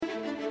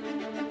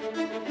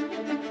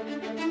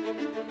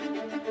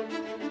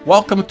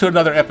Welcome to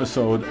another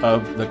episode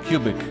of the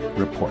Cubic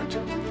Report.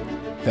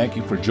 Thank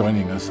you for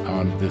joining us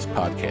on this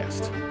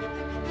podcast.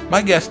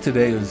 My guest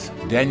today is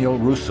Daniel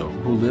Russo,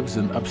 who lives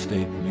in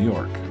upstate New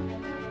York.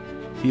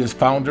 He is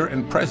founder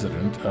and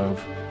president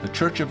of the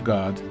Church of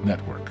God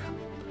Network.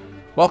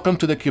 Welcome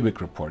to the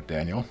Cubic Report,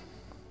 Daniel.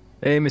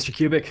 Hey, Mr.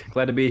 Cubic.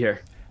 Glad to be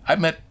here. I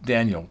met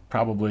Daniel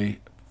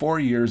probably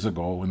 4 years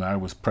ago when I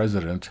was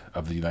president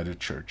of the United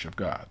Church of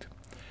God.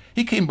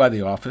 He came by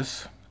the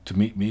office to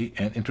meet me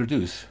and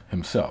introduce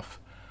himself.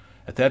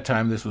 At that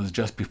time, this was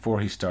just before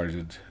he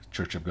started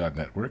Church of God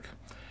Network.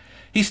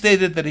 He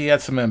stated that he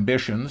had some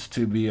ambitions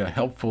to be a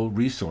helpful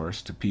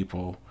resource to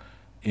people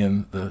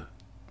in the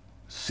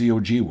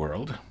COG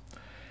world.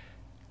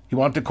 He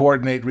wanted to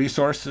coordinate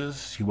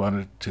resources. He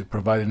wanted to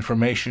provide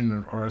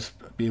information or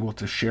be able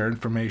to share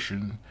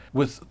information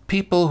with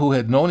people who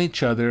had known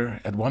each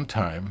other at one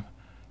time,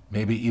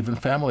 maybe even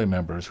family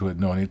members who had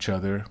known each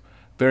other,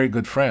 very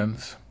good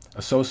friends,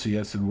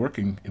 associates and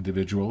working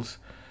individuals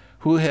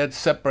who had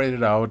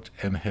separated out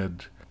and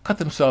had cut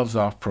themselves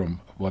off from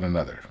one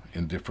another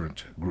in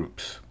different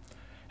groups.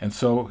 And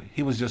so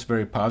he was just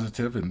very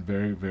positive and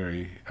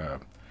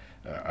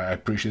I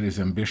appreciate his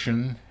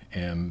ambition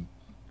and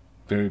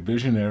very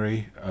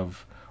visionary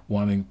of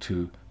wanting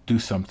to do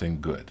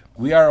something good.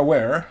 We are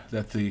aware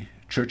that the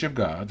Church of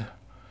God,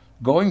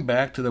 going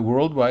back to the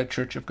Worldwide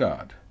Church of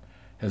God,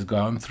 has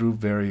gone through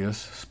various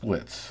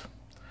splits.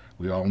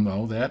 We all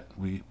know that.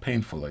 We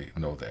painfully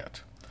know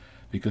that.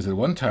 Because at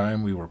one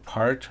time we were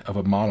part of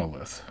a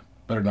monolith,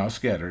 but are now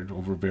scattered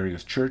over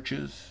various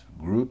churches,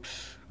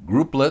 groups,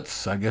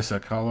 grouplets, I guess I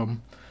call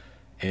them,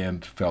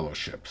 and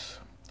fellowships.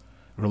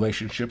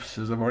 Relationships,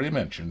 as I've already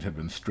mentioned, have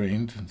been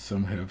strained and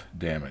some have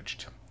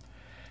damaged.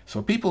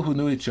 So people who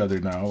knew each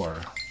other now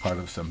are part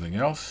of something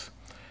else.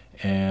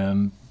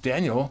 And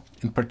Daniel,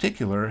 in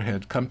particular,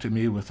 had come to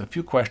me with a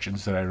few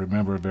questions that I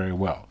remember very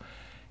well.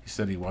 He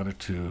said he wanted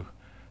to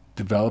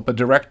develop a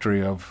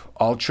directory of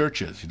all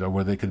churches,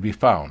 where they could be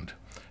found.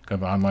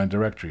 Kind of an online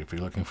directory if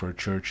you're looking for a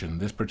church in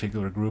this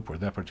particular group or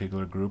that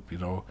particular group,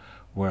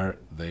 where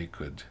they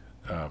could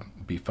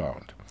be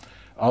found.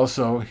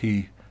 Also,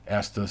 he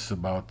asked us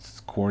about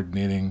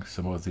coordinating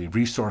some of the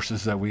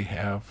resources that we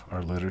have,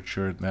 our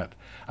literature and that.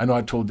 I know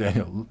I told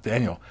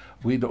Daniel,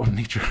 we don't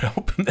need your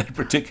help in that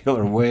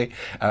particular way.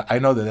 I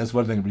know that's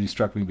one thing that really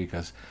struck me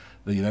because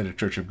the United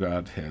Church of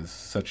God has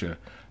such a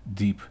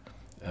deep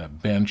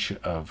bench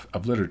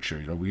of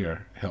literature. We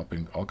are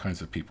helping all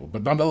kinds of people.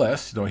 But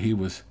nonetheless, he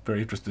was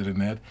very interested in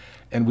that.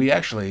 And we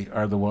actually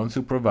are the ones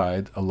who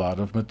provide a lot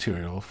of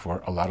material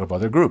for a lot of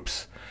other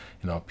groups.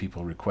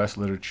 People request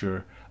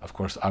literature. Of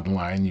course,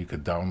 online you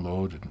could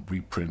download and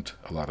reprint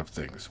a lot of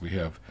things. We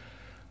have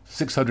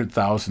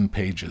 600,000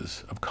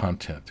 pages of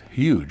content,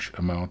 huge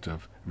amount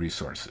of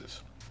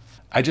resources.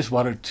 I just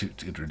wanted to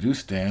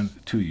introduce Dan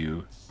to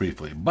you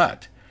briefly.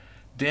 But,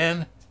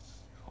 Dan,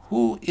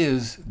 who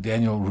is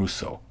Daniel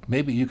Russo?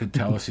 Maybe you could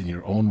tell us in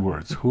your own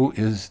words, who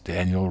is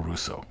Daniel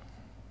Russo?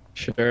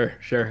 Sure.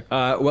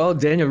 Well,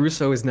 Daniel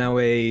Russo is now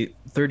a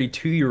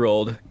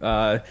 32-year-old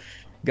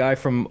guy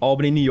from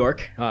Albany, New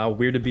York.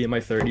 Weird to be in my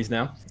 30s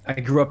now. I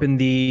grew up in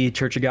the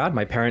Church of God.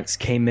 My parents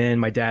came in,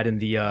 my dad in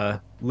the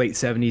late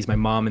 70s, my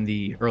mom in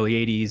the early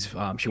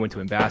 80s. She went to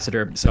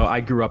Ambassador. So I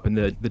grew up in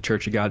the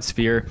Church of God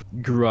sphere.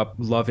 Grew up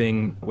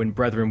loving when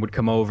brethren would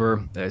come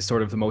over,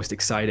 sort of the most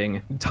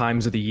exciting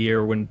times of the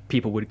year when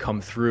people would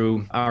come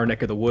through our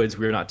neck of the woods.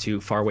 We were not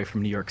too far away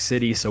from New York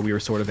City, so we were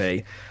sort of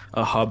a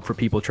hub for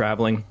people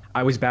traveling.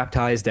 I was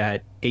baptized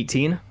at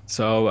 18,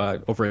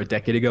 so over a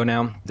decade ago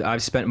now.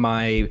 I've spent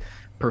my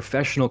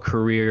professional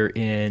career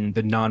in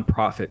the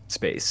nonprofit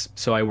space.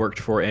 So I worked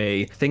for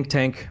a think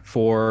tank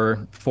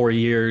for 4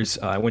 years.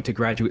 I went to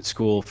graduate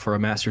school for a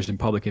master's in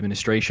public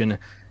administration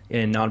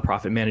in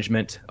nonprofit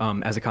management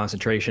as a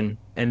concentration.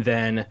 And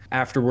then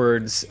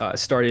afterwards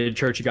started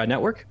Church of God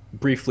Network.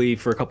 Briefly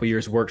for a couple of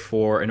years worked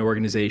for an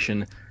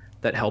organization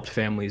that helped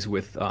families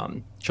with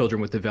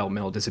children with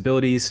developmental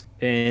disabilities.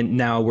 And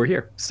now we're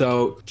here.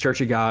 So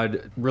Church of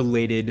God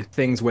related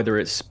things, whether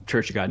it's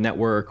Church of God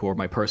Network or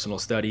my personal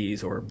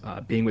studies or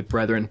being with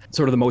brethren,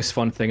 sort of the most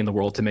fun thing in the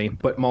world to me.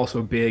 But I'm also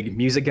a big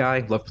music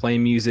guy, love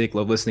playing music,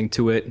 love listening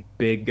to it,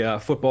 big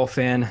football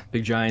fan,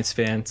 big Giants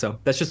fan. So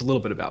that's just a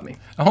little bit about me.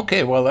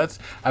 Okay, well,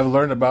 I've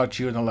learned about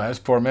you in the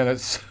last 4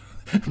 minutes.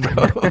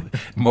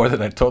 More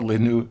than I totally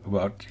knew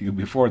about you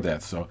before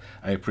that, so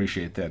I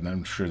appreciate that, and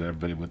I'm sure that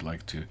everybody would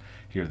like to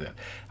hear that.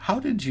 How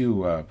did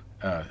you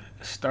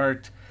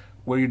start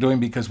what you're doing?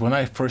 Because when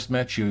I first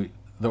met you,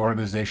 the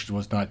organization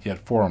was not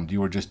yet formed.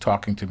 You were just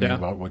talking to me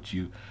about what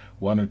you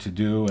wanted to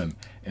do,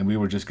 and we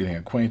were just getting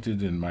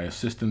acquainted, and my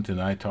assistant and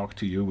I talked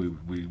to you.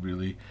 We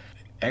really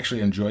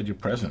actually enjoyed your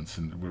presence,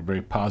 and were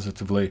very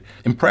positively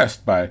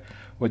impressed by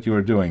what you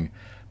were doing.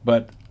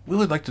 But we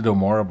would like to know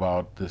more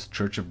about this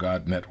Church of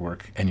God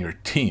Network and your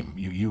team.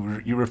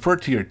 You refer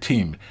to your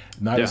team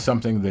not as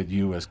something that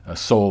you as a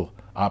sole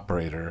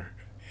operator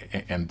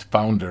and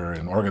founder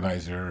and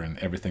organizer and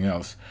everything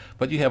else,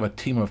 but you have a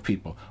team of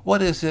people.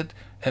 What is it,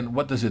 and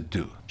what does it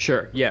do?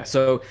 Sure. Yeah.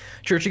 So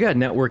Church of God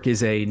Network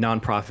is a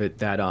nonprofit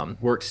that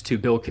works to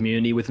build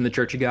community within the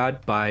Church of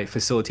God by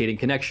facilitating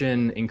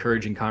connection,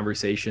 encouraging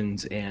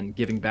conversations, and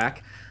giving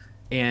back.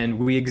 And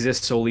we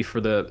exist solely for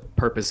the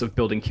purpose of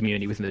building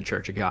community within the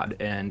Church of God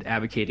and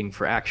advocating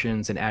for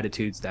actions and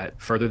attitudes that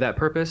further that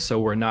purpose. So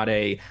we're not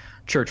a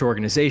church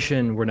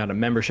organization. We're not a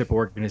membership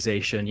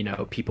organization.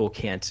 People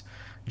can't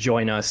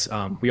join us.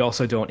 We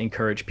also don't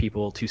encourage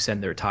people to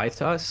send their tithe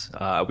to us.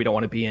 We don't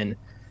want to be in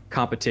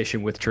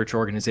competition with church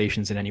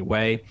organizations in any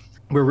way.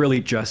 We're really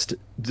just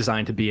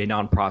designed to be a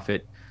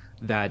nonprofit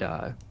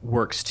that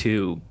works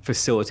to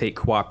facilitate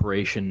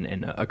cooperation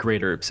and a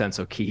greater sense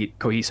of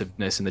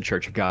cohesiveness in the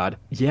Church of God.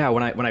 Yeah,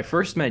 when I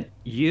first met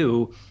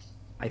you,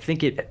 I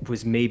think it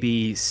was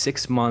maybe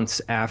 6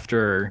 months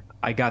after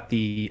I got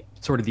the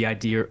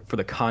idea for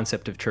the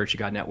concept of Church of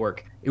God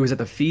Network. It was at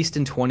the feast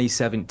in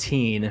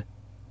 2017,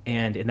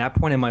 and in that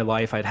point in my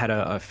life, I'd had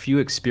a few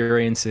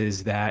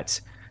experiences that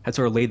had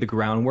sort of laid the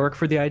groundwork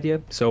for the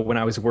idea. So when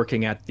I was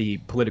working at the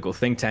political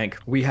think tank,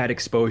 we had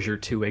exposure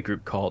to a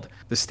group called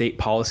the State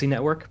Policy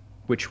Network,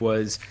 which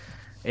was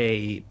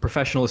a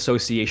professional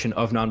association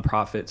of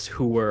nonprofits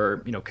who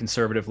were,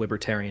 conservative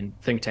libertarian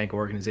think tank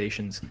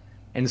organizations.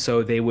 And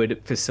so they would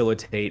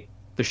facilitate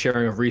the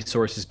sharing of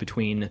resources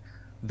between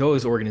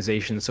those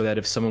organizations so that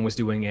if someone was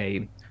doing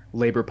a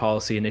labor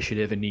policy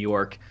initiative in New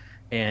York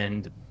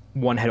and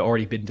one had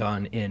already been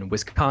done in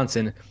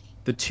Wisconsin,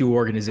 the two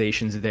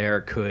organizations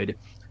there could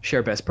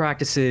share best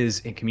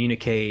practices and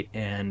communicate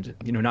and,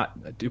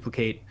 not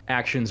duplicate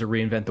actions or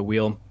reinvent the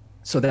wheel.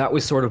 So that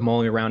was sort of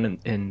mulling around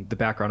in the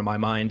background of my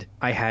mind.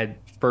 I had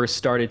first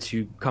started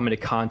to come into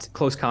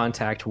close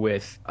contact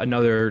with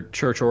another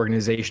church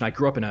organization. I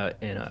grew up in a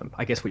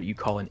I guess what you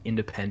call an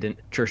independent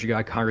Church of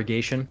God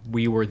congregation.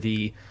 We were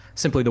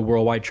simply the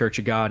Worldwide Church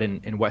of God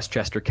in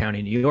Westchester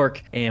County, New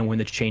York. And when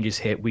the changes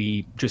hit,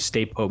 we just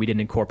stayed put. We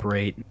didn't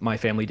incorporate. My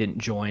family didn't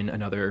join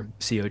another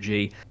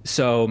COG.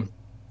 So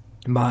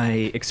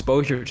my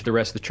exposure to the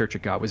rest of the Church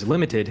of God was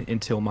limited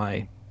until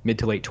my mid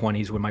to late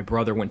 20s when my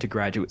brother went to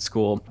graduate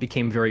school,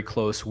 became very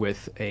close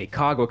with a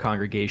Chicago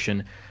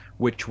congregation,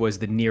 which was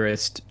the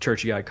nearest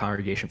Church of God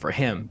congregation for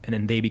him. And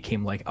then they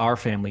became like our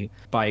family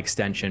by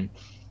extension.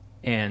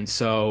 And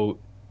so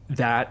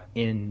that,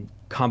 in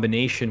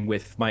combination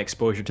with my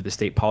exposure to the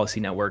State Policy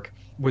Network,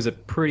 was a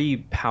pretty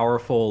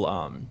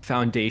powerful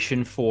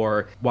foundation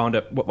for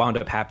what wound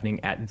up happening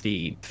at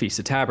the Feast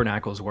of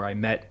Tabernacles, where I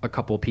met a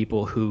couple of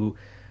people who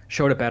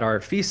showed up at our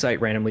feast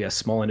site randomly, a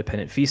small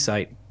independent feast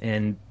site,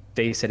 and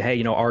they said,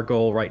 hey, our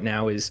goal right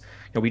now is,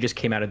 we just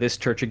came out of this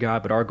Church of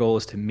God, but our goal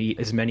is to meet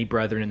as many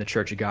brethren in the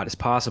Church of God as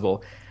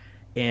possible.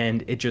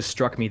 And it just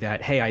struck me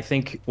that, hey, I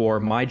think for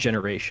my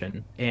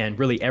generation and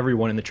really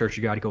everyone in the Church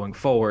of God going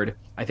forward,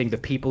 I think the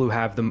people who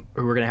are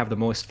going to have the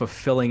most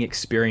fulfilling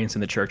experience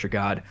in the Church of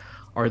God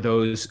are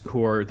those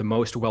who are the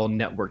most well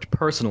networked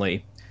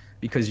personally,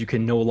 because you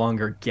can no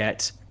longer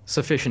get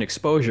sufficient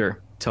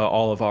exposure to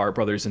all of our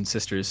brothers and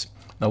sisters.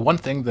 Now, one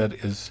thing that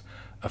is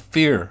a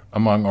fear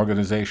among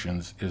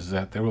organizations is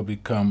that there will be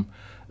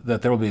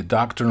a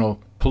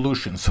doctrinal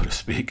pollution, so to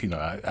speak.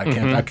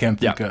 I can't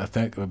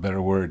think of a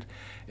better word.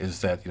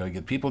 Is that you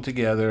get people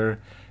together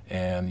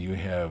and you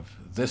have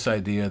this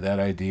idea, that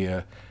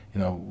idea.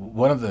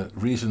 One of the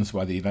reasons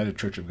why the United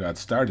Church of God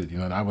started,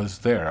 and I was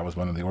there. I was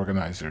one of the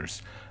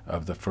organizers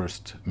of the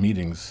first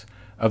meetings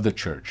of the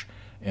church,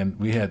 and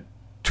we had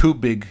two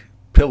big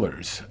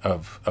pillars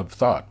of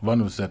thought.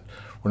 One was that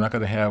we're not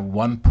going to have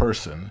one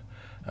person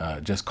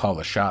just call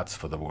the shots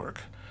for the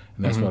work.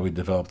 And that's why we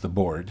developed the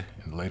board,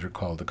 and later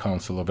called the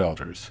Council of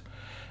Elders.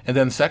 And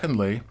then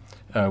secondly,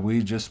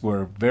 we just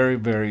were very,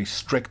 very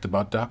strict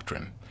about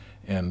doctrine.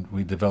 And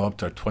we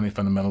developed our 20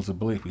 fundamentals of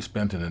belief. We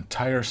spent an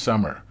entire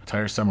summer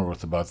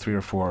with about 3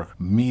 or 4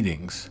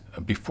 meetings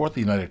before the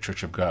United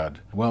Church of God.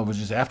 Well, it was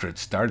just after it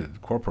started,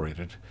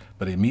 incorporated,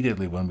 but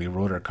immediately when we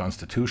wrote our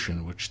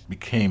Constitution, which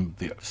became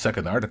the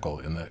second article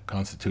in the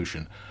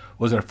Constitution,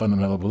 was our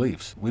fundamental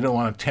beliefs. We don't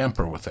want to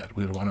tamper with that.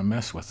 We don't want to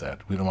mess with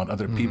that. We don't want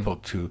other people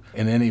to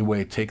in any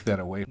way take that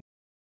away.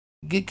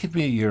 Give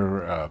me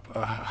your,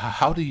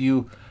 how do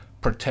you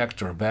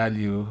protect or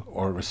value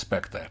or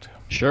respect that?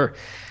 Sure.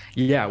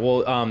 Yeah,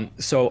 well,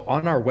 so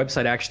on our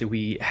website, actually,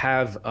 we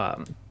have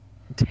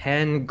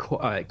 10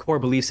 core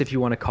beliefs, if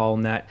you want to call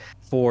them that,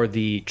 for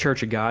the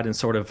Church of God. And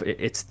sort of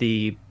it's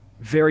the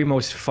very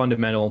most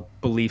fundamental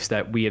beliefs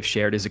that we have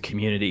shared as a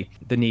community.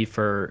 The need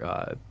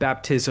for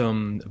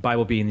baptism, the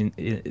Bible being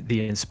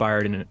the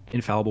inspired and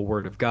infallible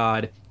word of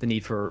God, the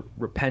need for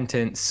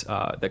repentance,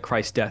 that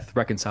Christ's death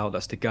reconciled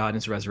us to God and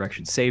his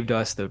resurrection saved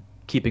us, the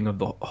keeping of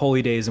the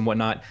holy days and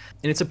whatnot.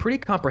 And it's a pretty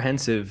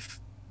comprehensive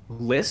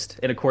list.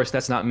 And of course,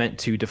 that's not meant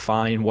to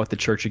define what the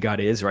Church of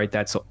God is, right?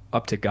 That's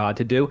up to God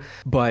to do.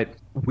 But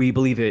we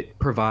believe it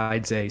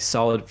provides a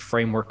solid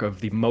framework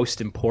of the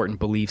most important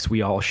beliefs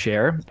we all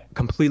share,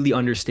 completely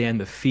understand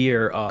the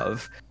fear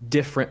of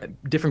different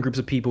groups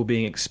of people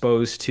being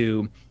exposed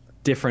to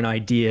different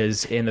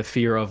ideas in the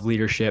fear of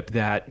leadership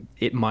that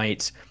it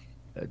might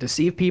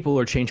deceive people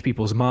or change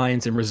people's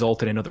minds and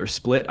result in another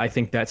split. I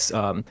think that's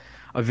a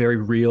very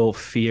real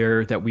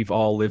fear that we've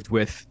all lived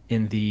with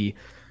in the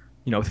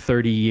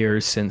 30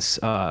 years since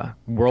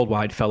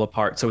worldwide fell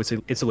apart. So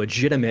it's a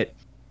legitimate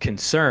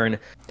concern.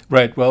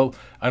 Right. Well,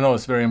 I know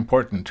it's very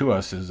important to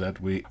us is that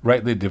we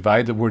rightly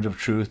divide the word of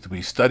truth.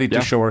 We study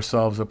to show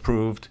ourselves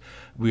approved.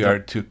 We are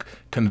to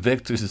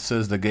convict, as it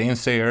says, the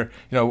gainsayer.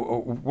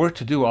 We're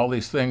to do all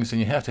these things,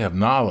 and you have to have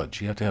knowledge.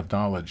 You have to have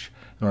knowledge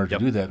in order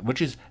to do that,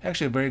 which is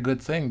actually a very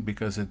good thing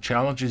because it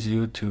challenges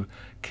you to,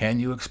 can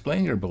you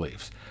explain your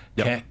beliefs?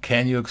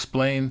 Can you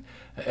explain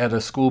at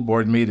a school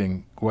board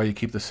meeting why you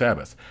keep the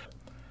Sabbath?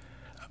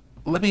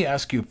 Let me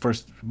ask you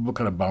first, we'll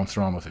kind of bounce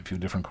around with a few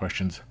different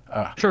questions.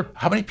 Sure.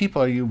 How many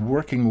people are you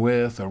working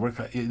with? Or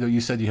you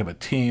said you have a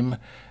team,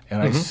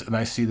 and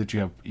I see that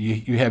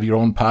you have your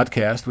own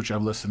podcast, which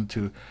I've listened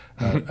to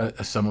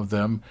some of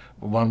them,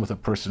 one with a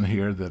person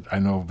here that I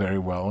know very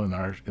well in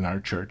our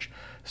church.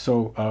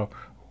 So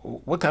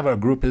what type of a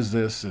group is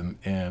this?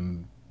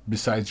 And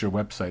besides your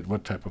website,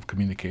 what type of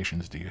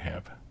communications do you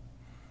have?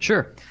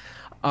 Sure.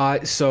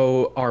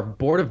 So our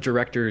board of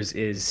directors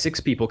is 6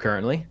 people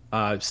currently.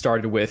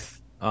 Started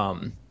with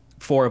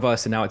 4 of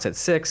us, and now it's at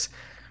 6.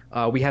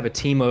 We have a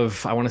team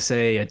of, I want to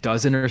say, a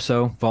dozen or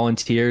so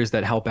volunteers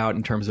that help out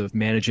in terms of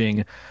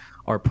managing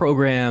our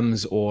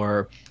programs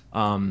or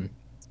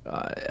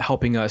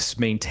helping us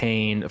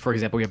maintain. For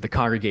example, we have the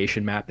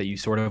congregation map that you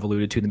sort of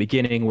alluded to in the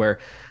beginning, where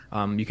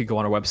you could go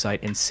on our website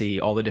and see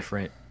all the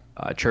different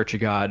Church of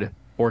God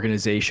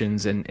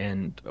organizations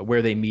and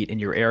where they meet in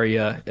your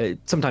area.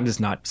 Sometimes it's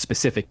not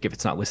specific if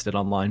it's not listed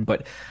online,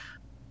 but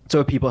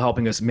so people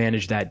helping us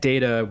manage that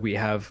data. We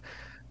have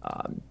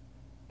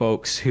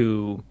folks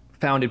who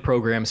founded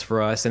programs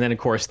for us. And then, of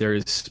course,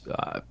 there's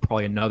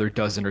probably another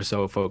dozen or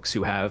so folks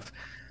who have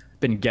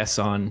been guests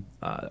on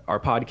our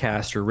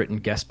podcast or written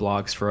guest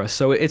blogs for us.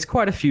 So it's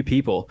quite a few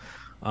people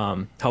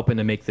helping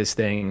to make this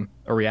thing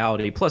a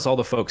reality, plus all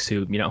the folks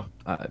who,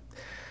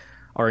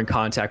 are in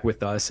contact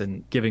with us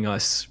and giving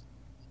us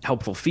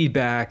helpful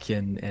feedback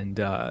and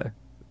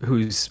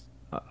whose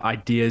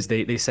ideas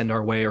they send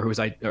our way or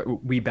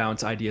we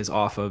bounce ideas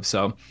off of.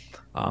 So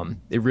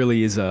it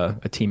really is a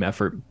team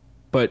effort.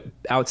 But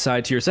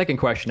outside, to your second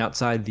question,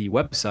 outside the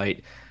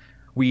website,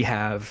 we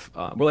have,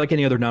 we're like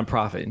any other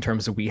nonprofit in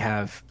terms of we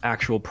have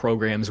actual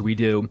programs we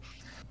do.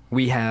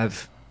 We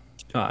have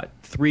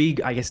 3,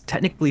 I guess,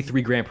 technically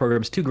 3 grant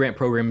programs, 2 grant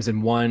programs,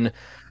 and 1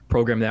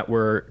 program that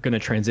we're going to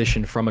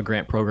transition from a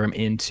grant program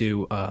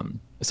into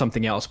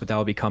something else, but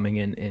that'll be coming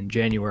in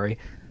January.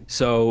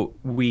 So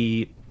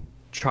we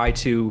try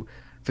to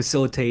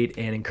facilitate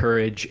and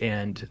encourage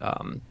and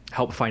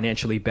help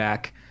financially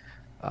back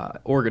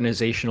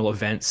organizational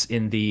events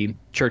in the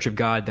Church of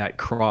God that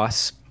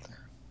cross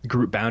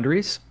group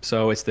boundaries.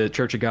 So it's the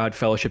Church of God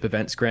Fellowship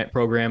Events Grant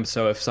Program.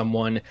 So if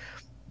someone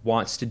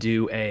wants to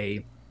do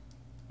a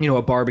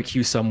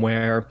barbecue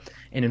somewhere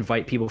and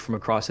invite people from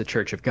across the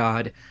Church of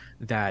God,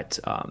 that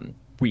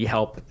we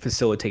help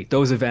facilitate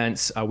those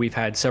events. We've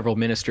had several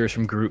ministers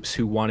from groups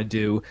who want to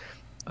do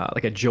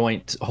like a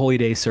joint Holy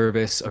Day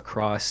service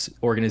across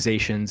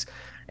organizations,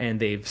 and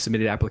they've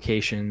submitted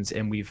applications,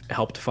 and we've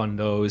helped fund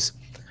those.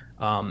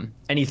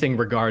 Anything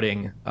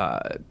regarding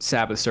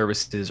Sabbath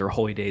services or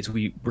Holy Days,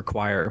 we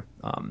require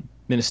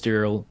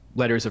ministerial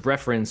letters of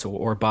reference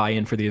or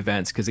buy-in for the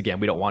events, because again,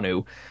 we don't want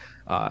to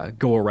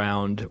go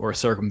around or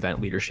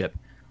circumvent leadership.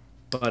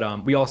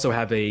 But we also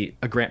have a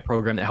grant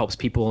program that helps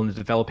people in the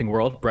developing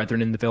world,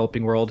 brethren in the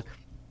developing world,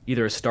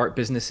 either start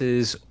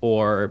businesses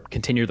or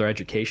continue their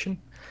education.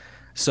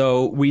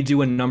 So we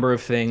do a number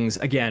of things.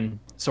 Again,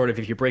 sort of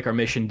if you break our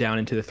mission down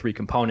into the 3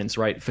 components,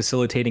 right?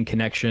 Facilitating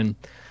connection,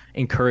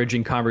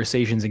 encouraging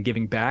conversations, and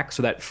giving back.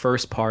 So that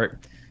first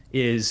part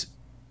is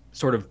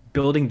sort of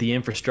building the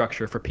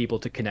infrastructure for people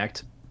to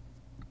connect,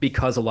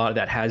 because a lot of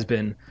that has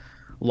been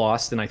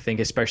lost. And I think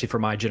especially for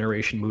my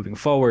generation moving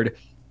forward,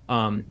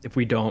 if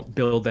we don't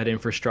build that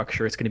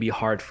infrastructure, it's going to be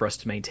hard for us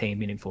to maintain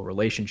meaningful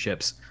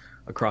relationships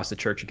across the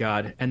Church of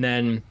God. And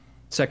then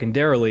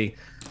secondarily,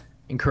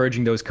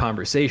 encouraging those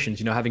conversations,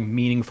 having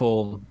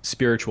meaningful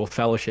spiritual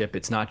fellowship.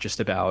 It's not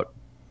just about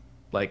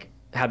like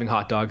having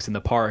hot dogs in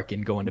the park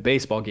and going to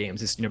baseball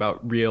games. It's about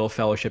real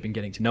fellowship and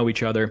getting to know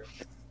each other.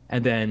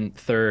 And then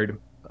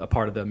third, a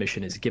part of the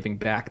mission is giving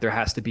back. There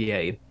has to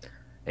be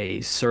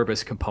a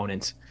service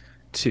component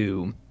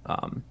to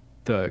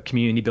the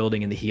community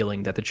building and the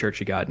healing that the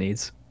Church of God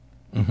needs.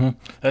 Mm-hmm.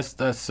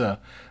 That's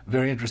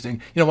very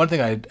interesting. One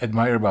thing I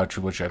admire about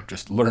you, which I've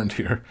just learned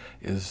here,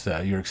 is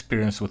your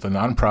experience with the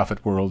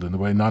nonprofit world and the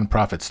way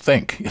nonprofits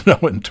think,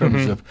 in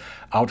terms of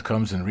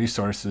outcomes and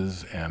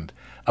resources and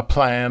a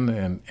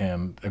plan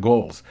and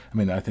goals. I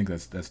mean, I think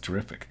that's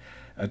terrific.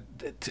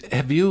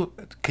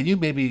 Can you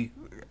maybe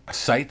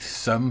cite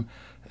some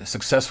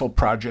successful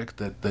project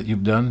that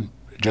you've done,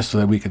 just so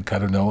that we can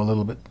kind of know a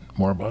little bit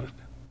more about it?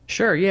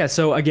 Sure. Yeah.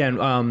 So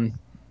again,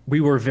 we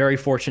were very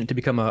fortunate to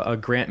become a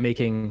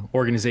grant-making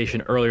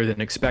organization earlier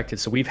than expected.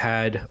 So we've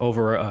had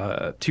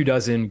over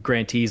 24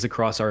 grantees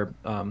across our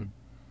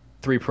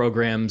three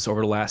programs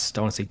over the last,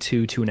 I want to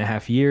say,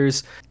 2.5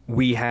 years.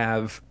 We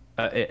have,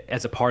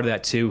 as a part of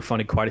that too,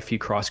 funded quite a few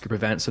cross-group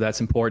events, so that's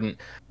important.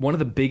 One of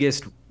the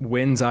biggest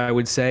wins, I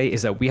would say,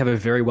 is that we have a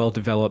very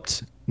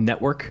well-developed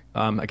network,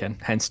 again,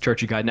 hence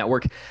Church of God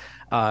Network,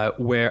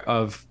 where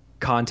of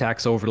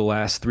contacts over the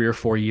last 3 or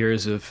 4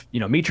 years of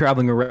me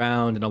traveling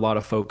around and a lot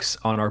of folks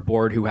on our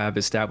board who have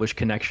established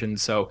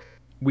connections. So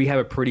we have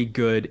a pretty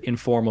good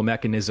informal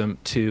mechanism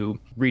to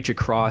reach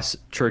across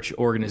church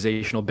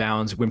organizational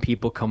bounds when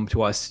people come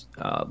to us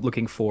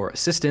looking for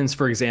assistance.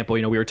 For example,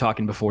 we were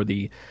talking before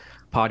the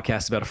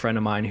podcast about a friend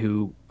of mine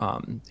who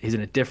is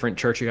in a different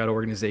Church of God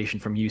organization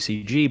from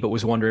UCG, but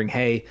was wondering,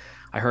 hey,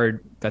 I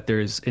heard that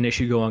there's an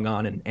issue going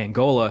on in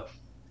Angola.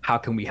 How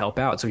can we help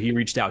out? So he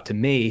reached out to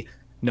me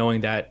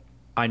knowing that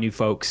I knew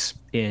folks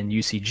in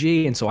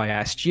UCG. And so I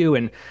asked you,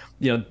 and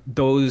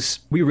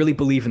we really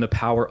believe in the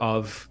power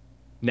of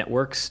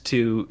networks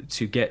to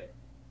get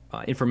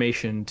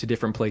information to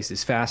different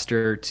places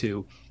faster,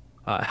 to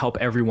help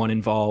everyone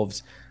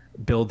involved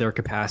build their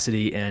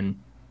capacity and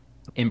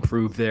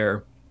improve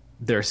their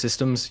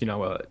systems.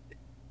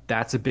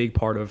 That's a big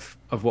part of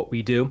what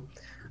we do.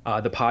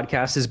 The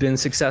podcast has been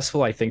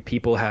successful. I think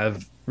people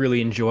have really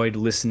enjoyed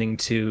listening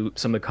to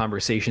some of the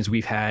conversations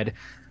we've had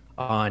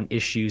on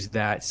issues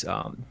that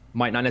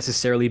might not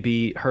necessarily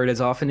be heard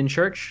as often in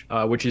church,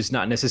 which is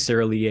not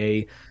necessarily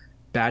a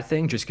bad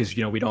thing, just because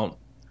we don't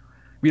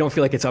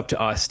feel like it's up to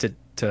us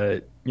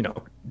to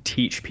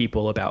teach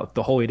people about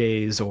the holy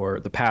days or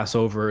the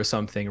Passover or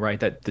something, right?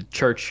 That the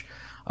church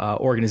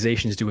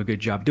organizations do a good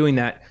job doing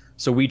that.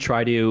 So we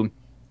try to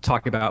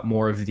talk about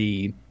more of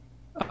the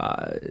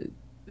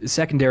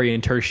secondary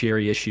and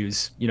tertiary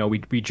issues.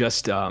 We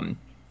just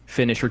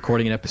finished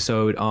recording an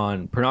episode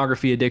on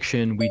pornography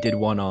addiction. We did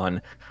one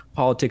on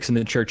politics in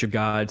the Church of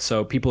God.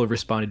 So people have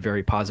responded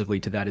very positively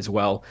to that as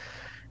well.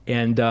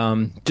 And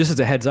just as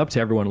a heads up to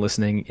everyone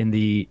listening, in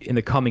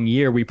the coming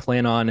year, we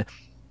plan on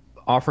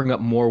offering up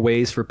more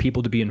ways for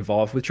people to be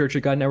involved with Church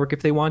of God Network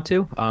if they want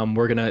to.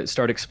 We're going to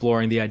start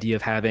exploring the idea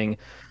of having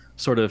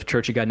sort of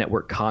Church of God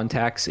Network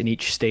contacts in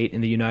each state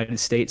in the United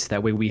States.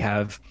 That way we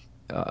have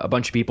a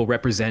bunch of people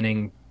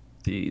representing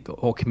the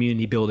whole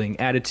community building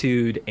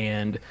attitude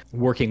and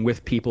working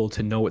with people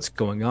to know what's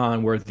going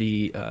on, where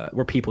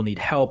people need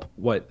help,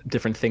 what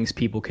different things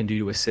people can do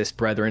to assist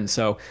brethren.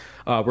 So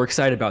we're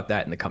excited about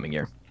that in the coming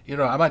year.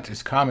 I might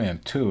just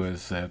comment too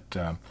is that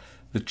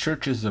the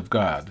churches of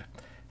God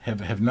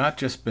have not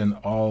just been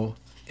all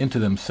into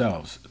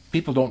themselves.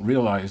 People don't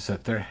realize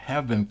that there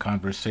have been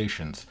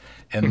conversations.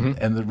 And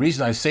the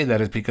reason I say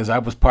that is because I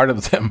was part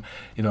of them.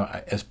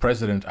 As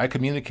president, I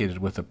communicated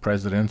with the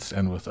presidents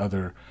and with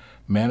other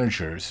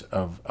managers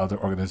of other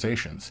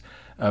organizations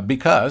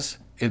because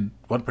in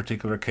one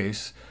particular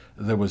case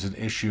there was an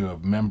issue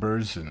of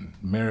members and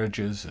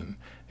marriages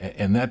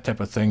and that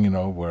type of thing,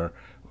 where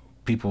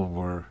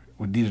people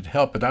needed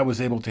help. But I was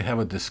able to have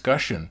a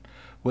discussion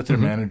with their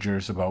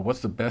managers about what's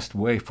the best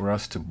way for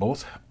us to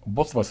both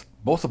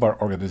of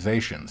our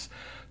organizations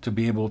to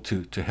be able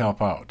to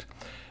help out.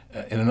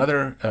 In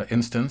another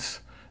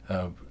instance,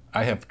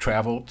 I have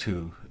traveled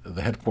to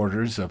the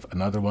headquarters of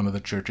another one of the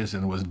churches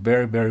and was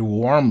very, very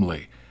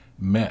warmly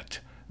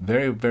met,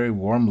 very, very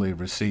warmly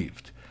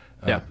received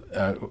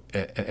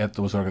at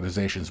those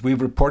organizations.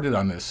 We've reported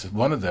on this.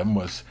 One of them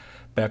was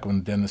back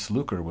when Dennis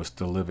Luker was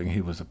still living. He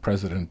was the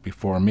president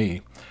before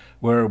me,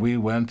 where we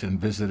went and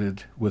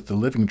visited with the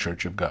Living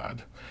Church of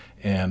God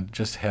and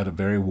just had a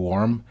very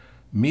warm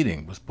meeting.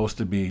 It was supposed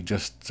to be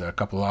just a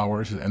couple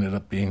hours. It ended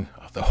up being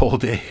the whole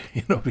day,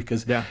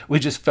 because we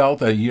just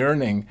felt a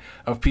yearning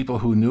of people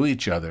who knew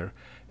each other.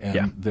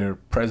 And their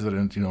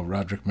president,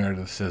 Roderick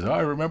Meredith, says, "Oh,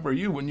 I remember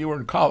you when you were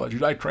in college.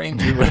 I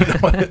trained you."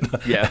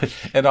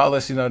 And all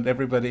this, and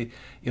everybody,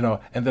 and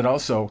then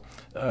also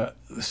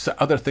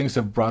other things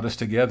have brought us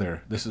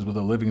together. This is with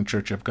the Living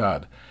Church of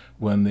God.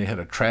 When they had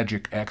a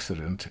tragic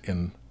accident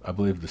in, I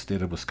believe, the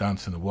state of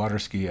Wisconsin, a water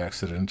ski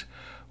accident,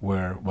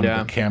 where one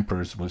of the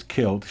campers was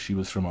killed. She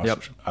was from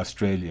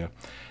Australia.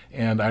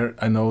 And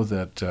I know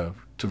that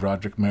to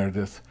Roderick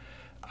Meredith,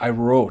 I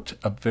wrote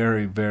a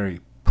very, very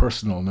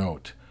personal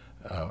note.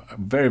 A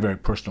very, very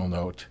personal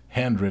note,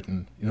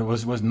 handwritten. It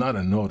was not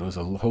a note; it was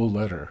a whole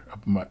letter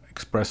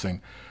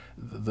expressing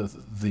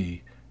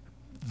the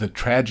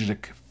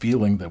tragic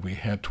feeling that we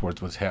had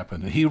towards what's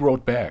happened. And he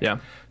wrote back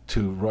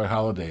to Roy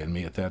Halladay and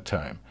me at that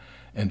time,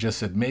 and just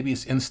said, maybe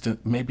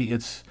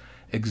it's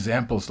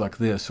examples like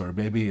this, or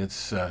maybe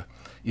it's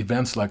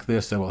events like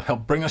this that will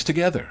help bring us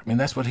together. I mean,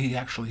 that's what he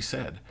actually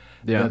said.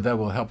 That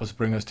will help us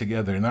bring us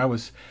together. And I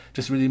was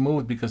just really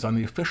moved because on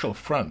the official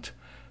front,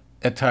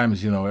 at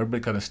times, everybody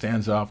kind of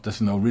stands off,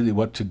 doesn't know really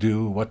what to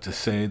do, what to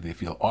say. They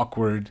feel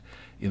awkward.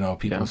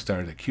 People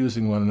started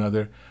accusing one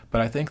another.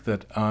 But I think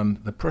that on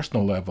the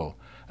personal level,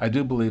 I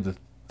do believe that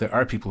there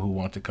are people who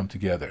want to come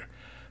together.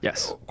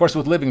 Yes. Of course,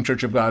 with Living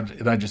Church of God,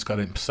 and I just got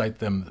to cite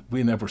them,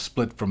 we never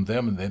split from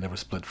them, and they never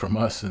split from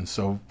us, and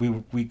so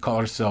we call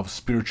ourselves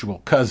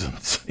spiritual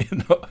cousins,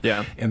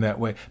 Yeah. in that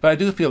way. But I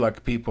do feel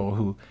like people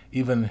who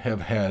even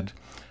have had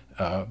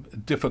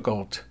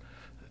difficult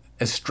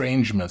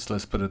estrangements,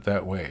 let's put it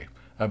that way.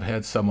 I've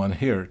had someone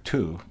here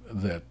too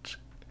that,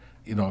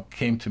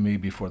 came to me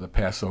before the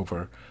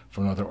Passover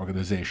from another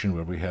organization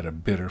where we had a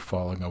bitter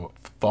falling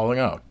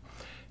out,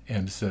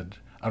 and said,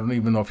 I don't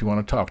even know if you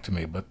want to talk to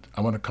me, but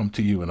I want to come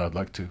to you, and I'd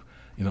like to,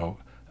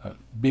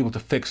 be able to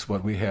fix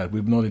what we had.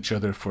 We've known each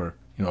other for,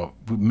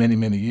 many,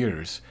 many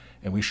years,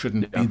 and we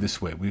shouldn't be this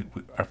way.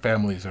 Our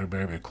families are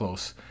very, very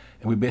close,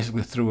 and we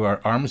basically threw our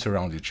arms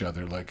around each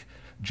other like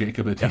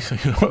Jacob and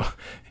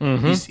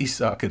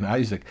Esau and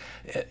Isaac.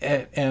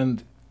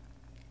 And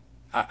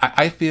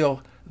I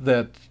feel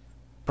that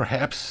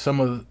perhaps some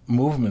of the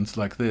movements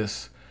like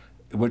this,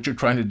 what you're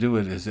trying to do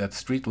it is at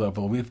street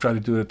level. We've tried to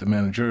do it at the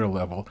managerial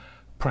level.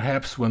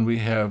 Perhaps when we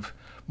have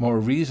more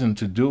reason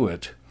to do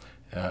it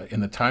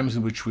in the times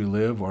in which we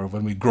live, or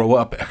when we grow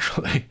up,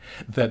 actually,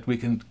 that we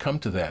can come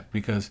to that.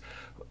 Because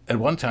at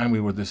one time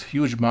we were this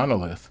huge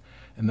monolith,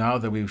 and now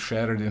that we've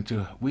shattered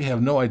into, we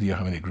have no idea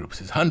how many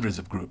groups. It's hundreds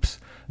of groups.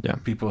 Yeah.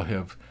 People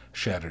have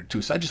shattered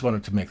too. So I just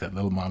wanted to make that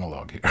little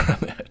monologue here on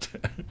that.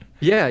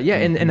 Yeah,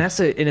 and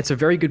it's a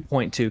very good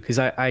point too, because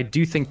I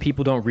do think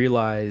people don't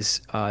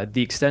realize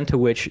the extent to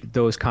which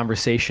those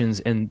conversations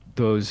and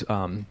those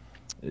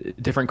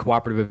different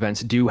cooperative events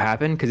do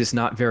happen, because it's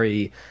not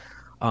very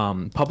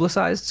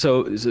publicized.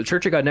 So the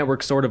Church of God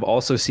Network sort of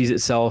also sees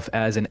itself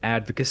as an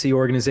advocacy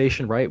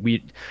organization, right?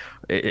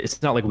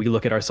 It's not like we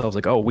look at ourselves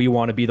like, oh, we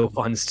want to be the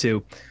ones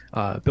to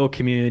build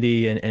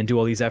community and do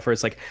all these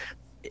efforts. Like,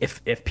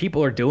 if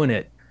people are doing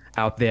it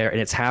out there and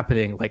it's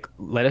happening, like,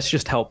 let us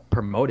just help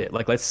promote it.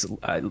 Like,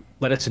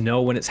 let us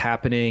know when it's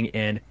happening.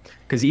 And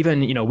because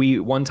even, we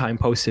one time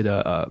posted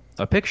a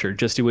picture,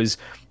 just it was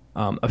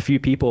a few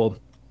people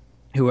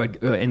who had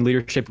in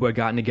leadership who had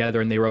gotten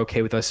together, and they were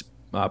okay with us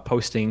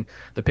posting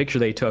the picture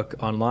they took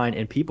online,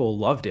 and people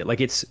loved it.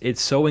 Like, it's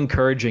so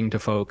encouraging to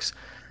folks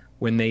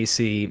when they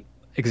see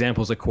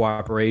examples of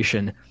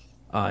cooperation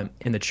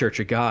in the Church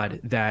of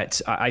God,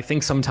 that I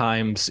think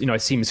sometimes,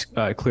 it seems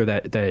clear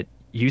that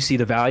you see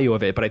the value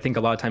of it, but I think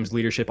a lot of times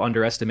leadership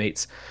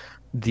underestimates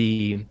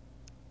the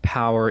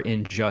power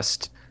in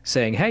just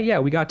saying, hey, yeah,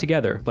 we got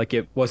together. Like,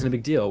 it wasn't a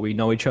big deal. We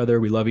know each other.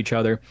 We love each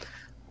other.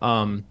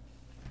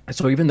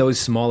 So even those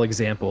small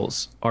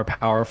examples are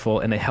powerful,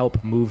 and they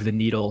help move the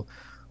needle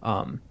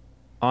on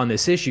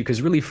this issue.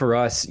 Because really for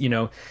us,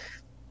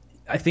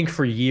 I think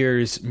for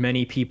years,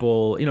 many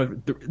people,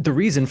 the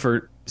reason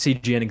for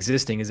CGN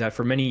existing is that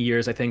for many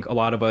years, I think a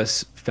lot of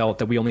us felt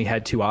that we only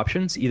had two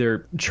options: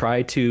 either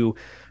try to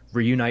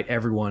reunite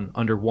everyone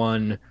under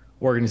one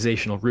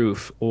organizational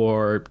roof,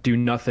 or do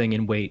nothing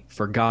and wait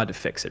for God to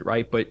fix it,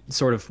 right? But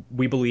sort of,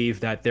 we believe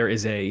that there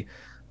is a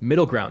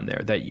middle ground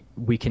there, that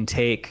we can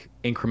take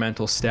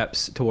incremental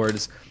steps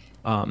towards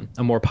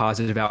a more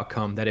positive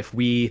outcome. That if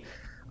we,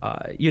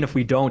 even if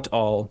we don't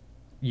all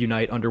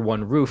unite under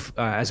one roof,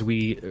 as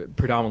we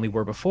predominantly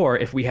were before,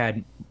 if we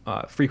had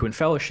frequent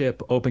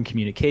fellowship, open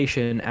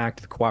communication,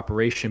 active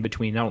cooperation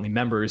between not only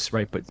members,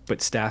 right,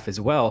 but staff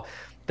as well,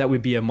 that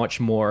would be a much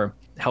more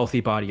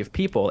healthy body of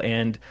people.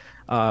 And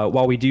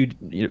while we do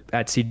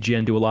at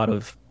CGN do a lot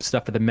of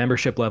stuff at the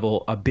membership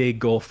level, a big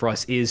goal for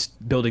us is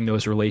building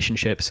those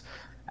relationships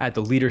at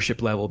the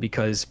leadership level,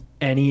 because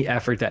any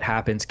effort that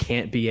happens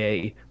can't be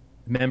a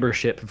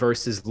membership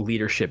versus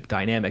leadership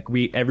dynamic.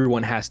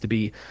 Everyone has to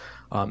be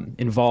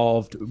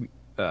involved.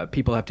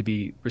 People have to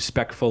be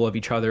respectful of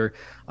each other,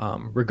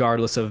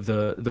 regardless of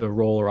the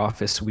role or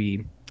office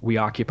we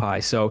occupy.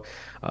 So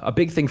a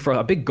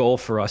big goal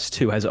for us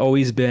too has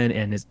always been,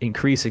 and is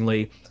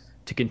increasingly,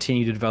 to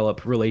continue to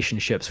develop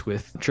relationships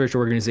with church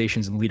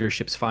organizations and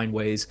leaderships, find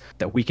ways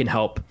that we can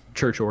help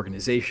church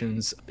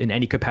organizations in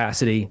any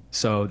capacity.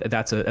 So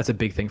that's a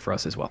big thing for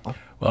us as well.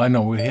 Well, I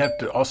know we have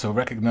to also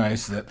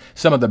recognize that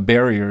some of the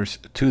barriers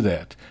to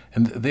that,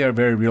 and they are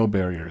very real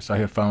barriers. I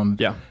have found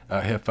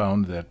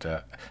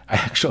that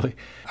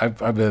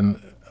I've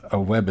been a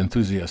web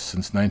enthusiast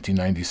since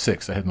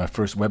 1996. I had my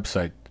first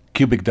website,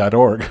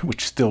 cubic.org,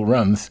 which still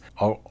runs,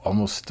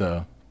 almost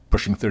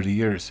pushing 30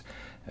 years,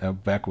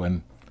 back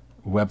when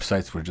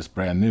websites were just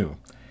brand new.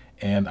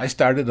 And I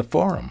started a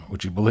forum,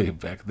 would you believe?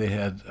 Back they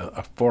had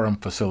a forum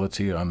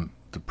facility on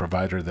the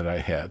provider that I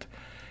had.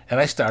 And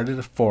I started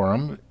a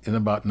forum in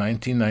about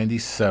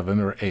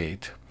 1997 or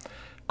 8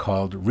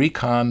 called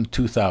Recon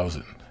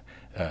 2000.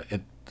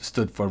 It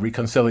stood for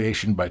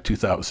Reconciliation by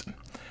 2000.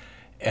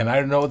 And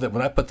I know that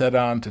when I put that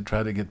on to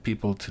try to get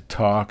people to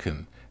talk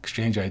and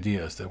exchange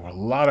ideas, there were a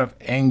lot of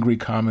angry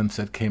comments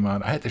that came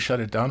out. I had to shut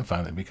it down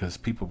finally because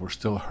people were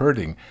still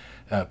hurting.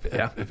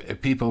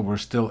 If people were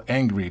still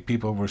angry.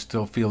 People were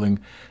still feeling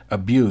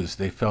abused.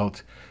 They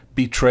felt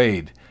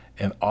betrayed,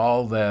 and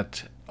all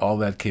that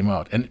came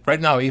out. And right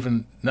now,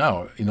 even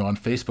now, on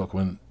Facebook,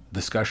 when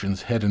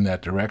discussions head in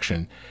that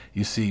direction,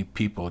 you see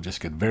people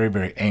just get very,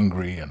 very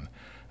angry and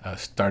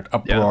start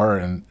uproar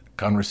and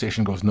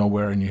conversation goes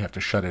nowhere and you have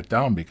to shut it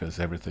down because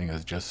everything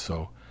is just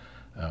so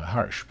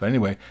harsh. But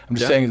anyway, I'm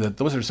just saying that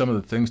those are some of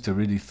the things to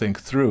really think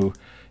through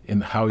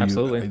in how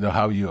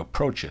how you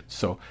approach it.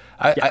 So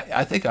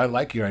I think I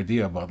like your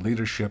idea about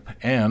leadership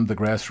and the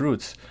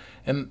grassroots.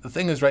 And the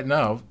thing is, right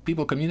now,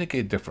 people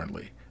communicate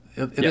differently.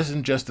 It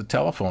isn't just the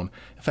telephone.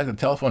 In fact, the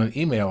telephone and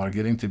email are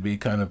getting to be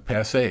kind of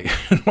passé.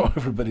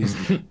 Everybody's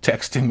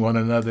texting one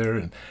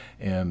another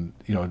and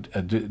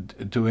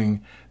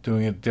doing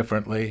it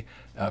differently.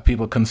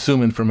 People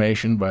consume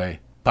information by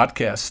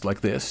podcasts like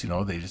this.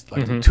 They just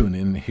like to tune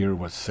in and hear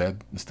what's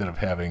said instead of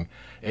having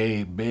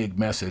a big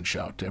message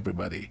out to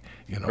everybody.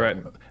 Right.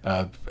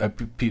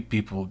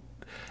 People,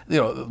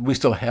 we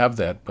still have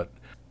that, but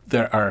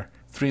there are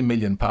 3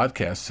 million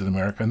podcasts in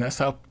America, and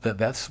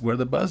that's where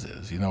the buzz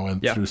is,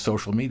 and through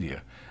social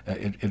media.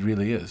 It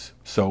really is.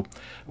 So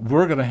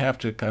we're going to have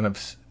to kind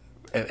of,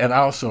 and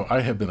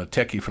I have been a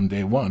techie from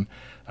day one.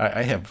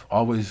 I have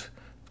always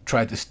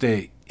tried to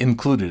stay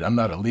included. I'm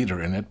not a leader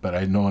in it, but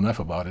I know enough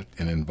about it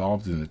and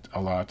involved in it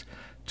a lot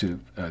to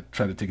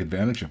try to take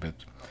advantage of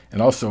it.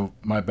 And also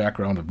my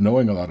background of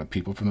knowing a lot of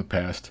people from the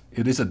past,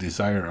 it is a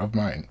desire of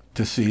mine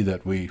to see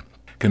that we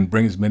can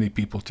bring as many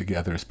people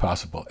together as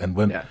possible. And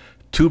when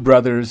two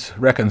brothers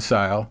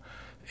reconcile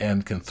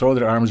and can throw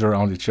their arms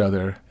around each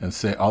other and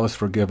say, all is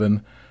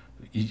forgiven,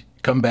 you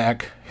come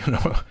back,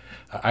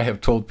 I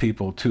have told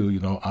people too,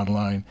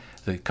 online,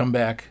 they come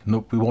back,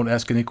 nope, we won't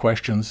ask any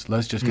questions,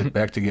 let's just get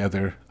back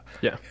together.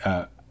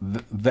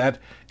 That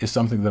is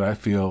something that I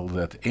feel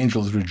that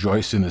angels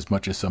rejoice in as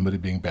much as somebody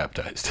being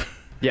baptized.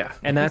 Yeah,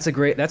 and that's a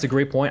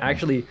great point.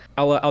 Actually,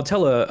 I'll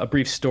tell a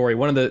brief story.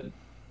 One of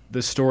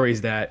the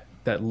stories that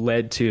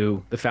led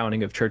to the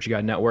founding of Church of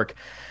God Network.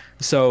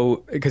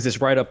 So, because it's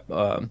right up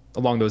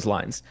along those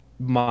lines.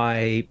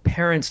 My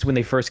parents, when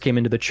they first came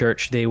into the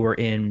church, they were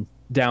when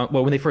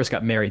they first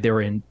got married, they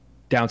were in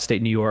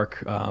downstate New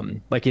York,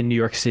 like in New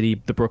York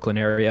City, the Brooklyn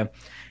area.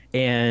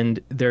 And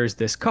there's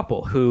this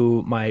couple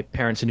who my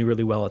parents knew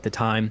really well at the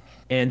time,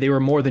 and they were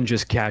more than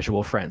just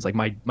casual friends. Like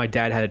my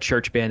dad had a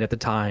church band at the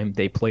time.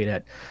 They played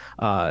at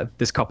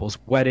this couple's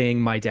wedding.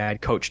 My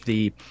dad coached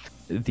the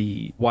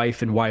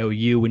wife in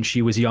YOU when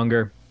she was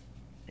younger.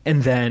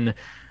 And then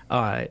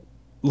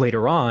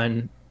later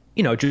on,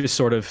 just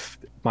sort of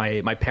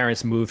my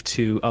parents moved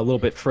to a little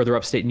bit further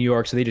upstate New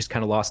York, so they just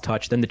kind of lost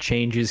touch. Then the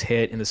changes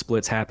hit and the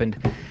splits happened.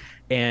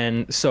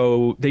 And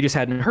so they just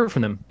hadn't heard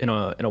from them in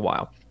a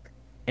while.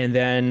 And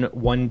then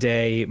one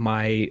day,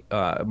 my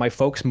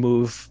folks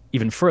move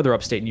even further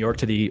upstate New York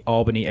to the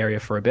Albany area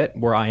for a bit,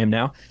 where I am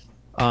now.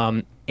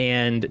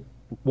 And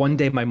one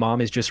day, my mom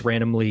is just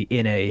randomly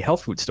in a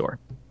health food store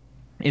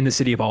in the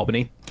city of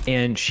Albany,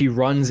 and she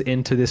runs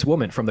into this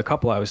woman from the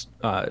couple I was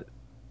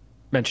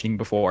mentioning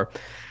before,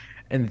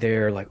 and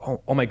they're like,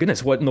 "Oh my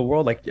goodness, what in the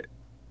world? Like,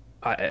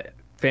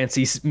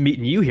 fancy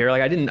meeting you here.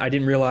 Like, I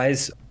didn't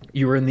realize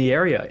you were in the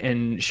area."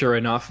 And sure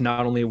enough,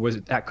 not only was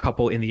that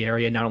couple in the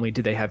area, not only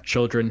did they have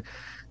children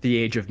the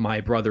age of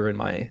my brother and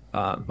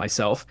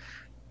myself,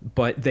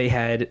 but they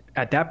had,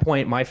 at that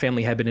point, my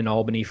family had been in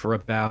Albany for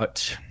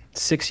about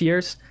 6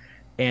 years,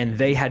 and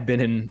they had been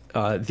in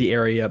the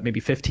area maybe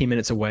 15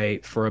 minutes away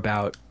for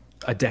about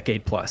a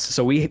decade plus.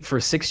 So we,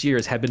 for 6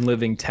 years, had been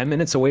living 10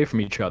 minutes away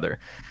from each other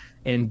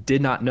and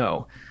did not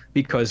know,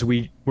 because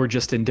we were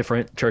just in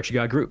different Church of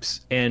God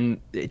groups. And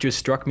it just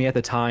struck me at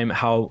the time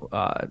how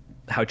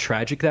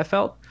tragic that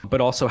felt, but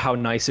also how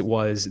nice it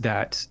was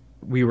that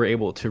we were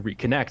able to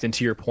reconnect. And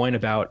to your point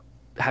about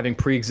having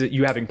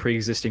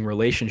pre-existing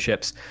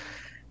relationships,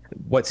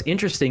 what's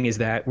interesting is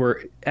that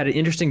we're at an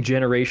interesting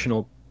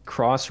generational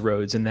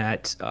crossroads in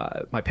that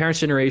my parents'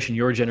 generation,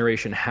 your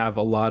generation, have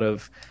a lot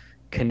of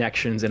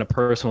connections in a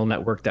personal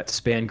network that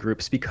span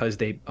groups because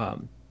they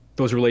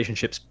those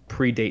relationships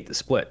predate the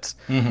splits.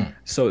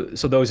 So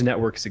those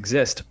networks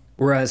exist.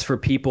 Whereas for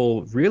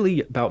people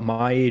really about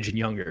my age and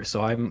younger,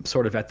 so I'm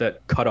sort of at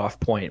that cutoff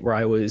point where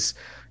I was,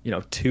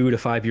 2 to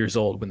 5 years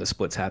old when the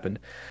splits happened.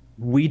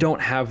 We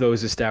don't have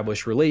those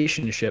established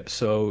relationships,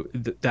 so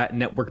that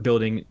network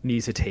building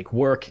needs to take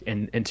work.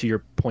 And to your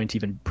point,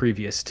 even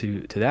previous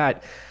to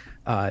that,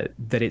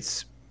 that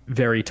it's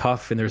very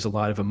tough and there's a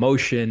lot of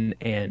emotion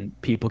and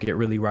people get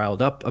really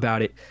riled up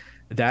about it.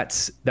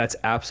 That's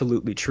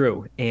absolutely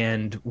true.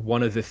 And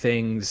one of the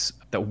things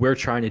that we're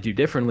trying to do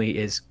differently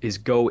is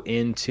go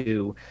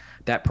into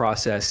that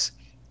process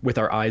with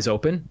our eyes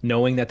open,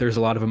 knowing that there's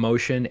a lot of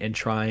emotion and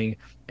trying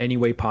any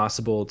way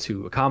possible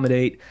to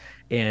accommodate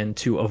and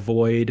to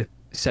avoid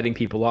setting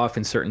people off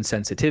in certain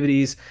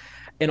sensitivities,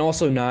 and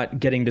also not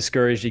getting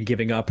discouraged and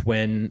giving up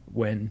when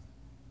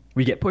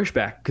we get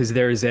pushback. Because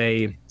there's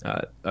a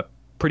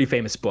pretty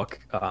famous book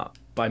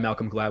by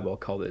Malcolm Gladwell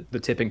called The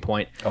Tipping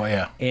Point. Oh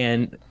yeah.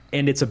 And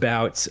it's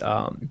about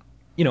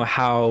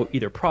how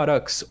either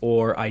products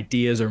or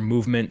ideas or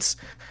movements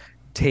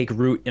take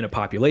root in a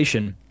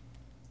population.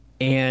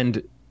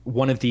 And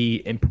one of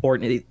the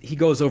important, he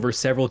goes over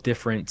several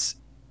different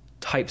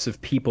types of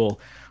people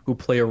who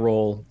play a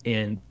role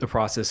in the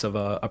process of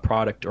a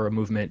product or a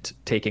movement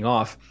taking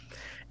off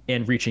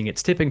and reaching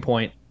its tipping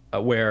point.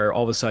 where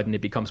all of a sudden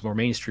it becomes more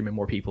mainstream and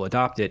more people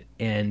adopt it.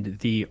 And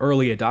the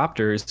early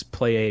adopters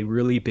play a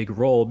really big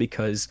role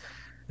because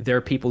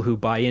they're people who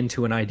buy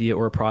into an idea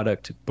or a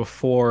product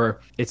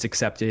before it's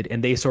accepted,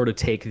 and they sort of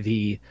take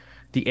the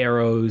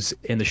arrows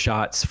and the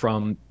shots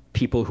from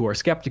people who are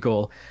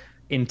skeptical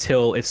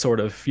until it's sort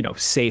of,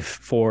 safe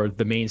for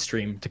the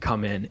mainstream to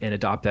come in and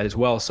adopt that as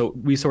well. So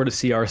we sort of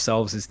see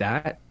ourselves as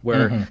that,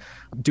 where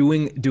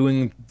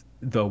doing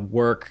the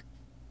work,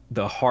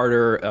 the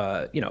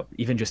harder,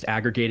 even just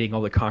aggregating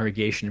all the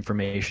congregation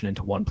information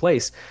into one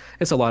place,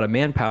 it's a lot of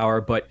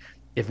manpower. But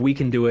if we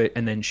can do it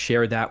and then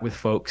share that with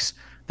folks,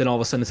 then all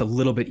of a sudden it's a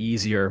little bit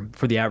easier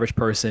for the average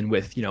person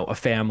with, a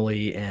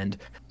family and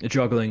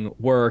juggling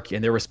work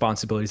and their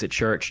responsibilities at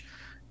church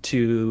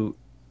to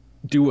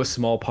do a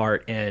small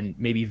part and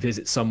maybe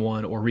visit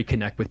someone or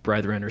reconnect with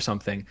brethren or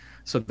something,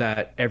 so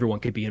that everyone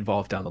could be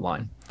involved down the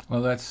line.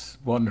 Well, that's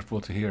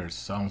wonderful to hear. It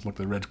sounds like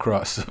the Red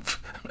Cross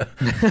of,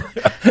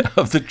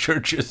 of the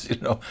churches,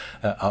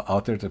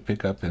 out there to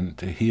pick up and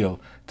to heal,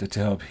 to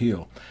help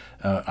heal.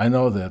 I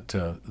know that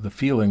the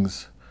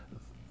feelings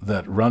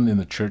that run in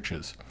the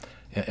churches,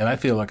 and I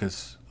feel like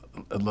it's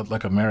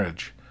like a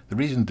marriage. The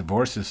reason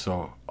divorce is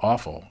so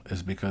awful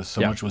is because so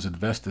much was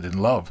invested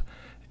in love,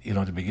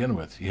 to begin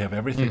with. You have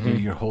everything,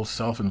 your whole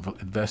self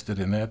invested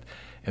in that,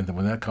 and then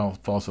when that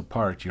falls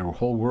apart, your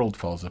whole world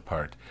falls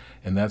apart,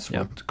 and that's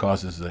what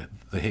causes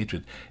the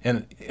hatred.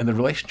 And the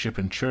relationship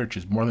in church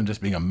is more than just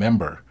being a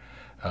member,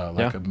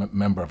 like a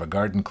member of a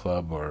garden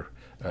club or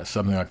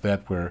something like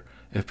that, where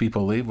if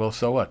people leave, well,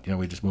 so what?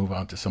 We just move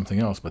on to something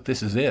else. But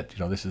this is it.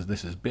 This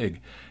is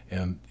big,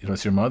 and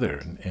it's your mother,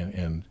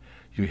 and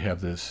you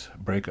have this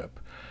breakup,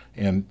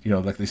 and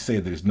like they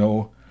say, there's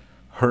no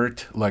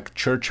hurt like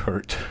church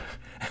hurt.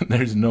 And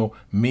there's no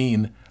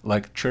mean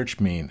like church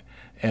mean.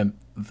 And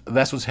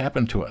that's what's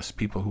happened to us,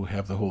 people who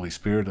have the Holy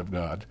Spirit of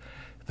God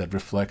that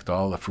reflect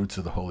all the fruits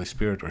of the Holy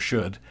Spirit, or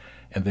should,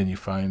 and then you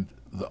find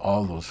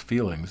all those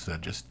feelings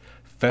that just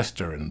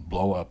fester and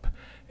blow up.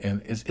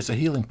 And it's a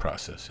healing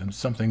process, and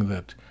something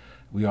that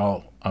we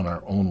all, on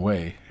our own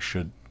way,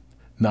 should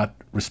not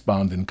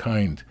respond in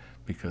kind,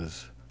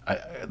 because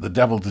the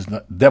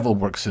devil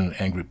works in an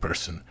angry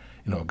person.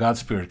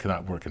 God's Spirit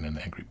cannot work in an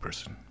angry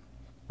person.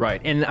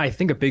 Right. And I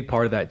think a big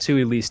part of that too,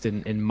 at least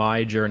in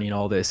my journey and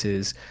all this,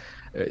 is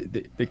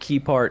the key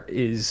part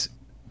is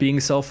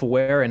being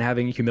self-aware and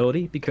having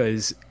humility,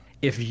 because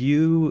if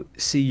you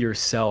see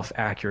yourself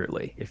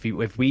accurately, if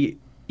we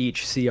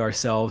each see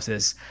ourselves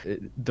as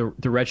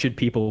the wretched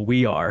people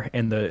we are,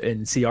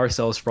 and see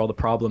ourselves for all the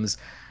problems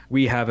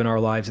we have in our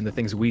lives and the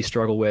things we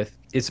struggle with,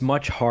 it's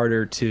much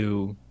harder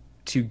to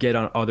get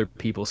on other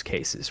people's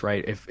cases,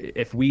 right?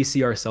 If we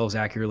see ourselves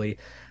accurately,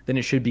 then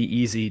it should be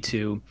easier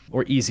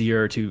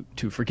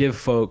to forgive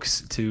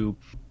folks, to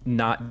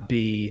not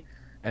be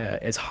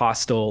as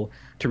hostile,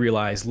 to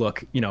realize,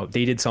 look,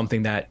 they did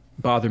something that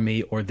bothered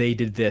me, or they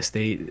did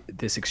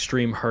this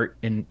extreme hurt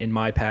in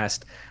my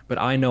past, but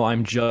I know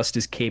I'm just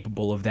as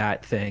capable of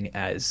that thing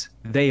as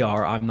they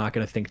are. I'm not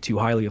going to think too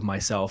highly of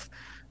myself.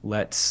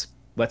 Let's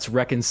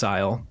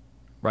reconcile,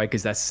 right?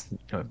 Because that's,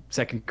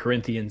 2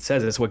 Corinthians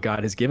says that's what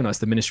God has given us,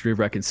 the ministry of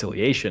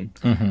reconciliation.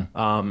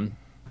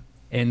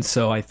 And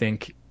so I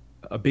think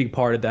a big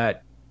part of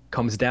that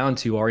comes down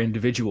to our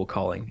individual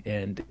calling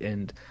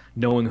and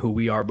knowing who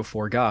we are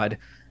before God,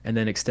 and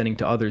then extending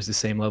to others the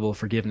same level of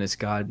forgiveness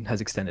God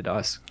has extended to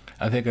us.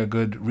 I think a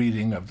good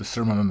reading of the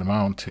Sermon on the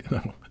Mount,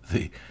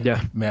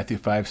 Matthew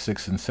 5,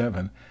 6, and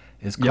 7,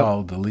 is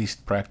called the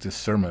least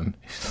practiced sermon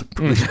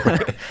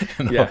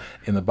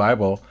in the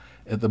Bible.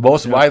 The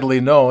most widely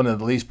known and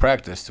the least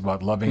practiced,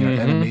 about loving our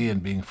enemy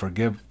and being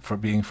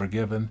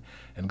forgiven,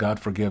 and God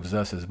forgives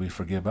us as we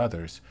forgive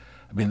others.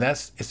 I mean,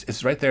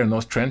 it's right there in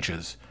those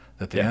trenches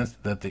that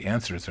the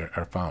answers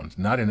are found,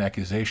 not in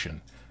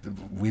accusation.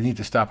 We need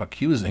to stop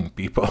accusing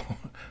people,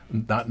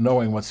 not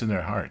knowing what's in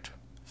their heart.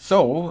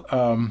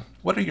 So,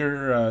 what are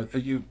your?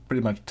 You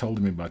pretty much told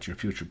me about your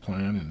future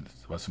plan and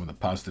about some of the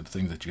positive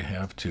things that you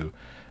have to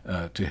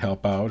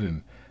help out,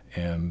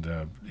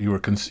 and you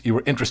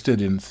were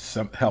interested in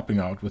helping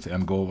out with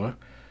Angola,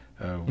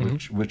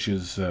 which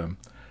is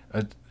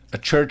a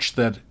church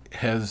that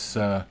has.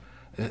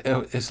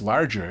 It's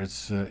larger.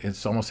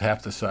 It's almost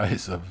half the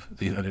size of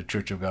the United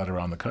Church of God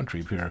around the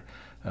country here.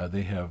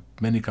 They have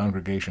many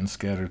congregations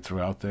scattered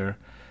throughout there,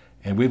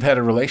 and we've had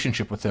a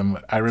relationship with them.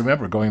 I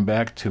remember going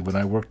back to when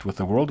I worked with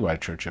the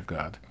Worldwide Church of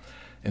God.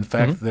 In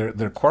fact,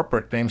 their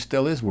corporate name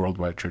still is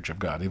Worldwide Church of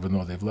God, even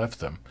though they've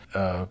left them.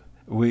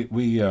 We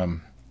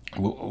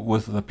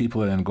with the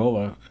people in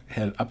Angola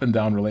had up and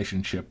down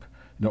relationship,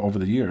 over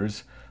the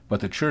years. But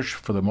the church,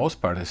 for the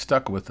most part, has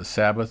stuck with the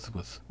Sabbath,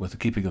 with the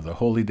keeping of the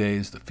holy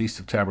days, the Feast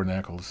of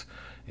Tabernacles.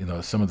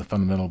 Some of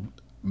the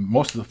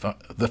most of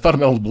the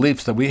fundamental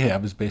beliefs that we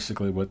have is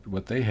basically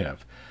what they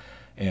have.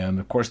 And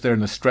of course, they're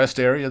in a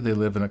stressed area. They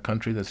live in a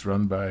country that's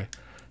run by,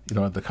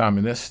 the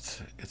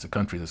communists. It's a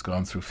country that's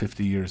gone through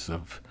 50 years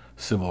of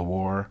civil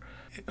war,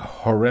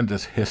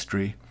 horrendous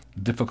history,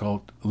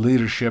 difficult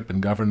leadership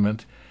and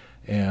government,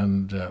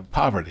 and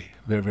poverty.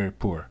 They're very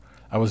poor.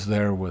 I was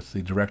there with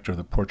the director of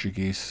the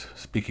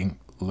Portuguese-speaking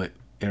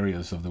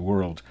areas of the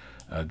world,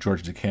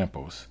 George de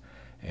Campos.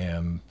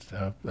 And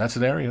that's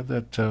an area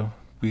that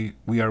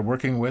we are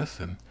working with,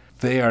 and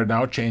they are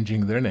now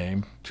changing their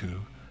name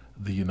to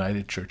the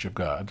United Church of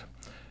God,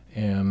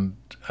 and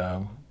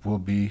we'll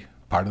be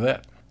part of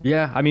that.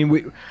 Yeah, I mean,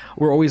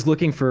 we're always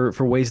looking for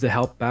ways to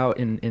help out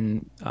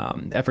in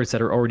efforts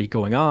that are already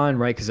going on,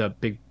 right? Because a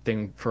big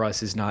thing for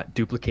us is not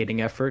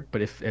duplicating effort,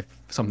 but if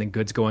something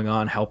good's going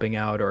on, helping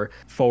out or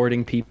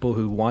forwarding people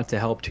who want to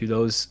help to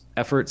those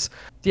efforts.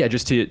 Yeah,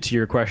 just to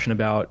your question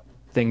about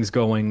things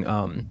going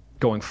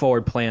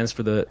forward, plans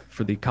for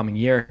the coming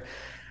year.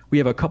 We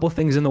have a couple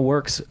things in the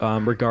works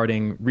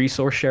regarding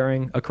resource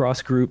sharing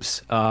across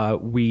groups.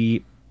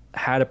 We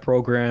had a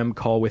program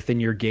called Within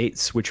Your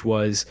Gates, which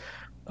was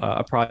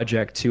a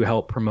project to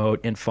help promote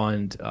and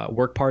fund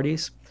work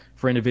parties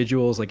for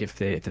individuals. Like if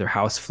their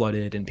house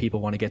flooded and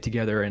people want to get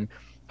together and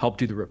help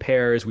do the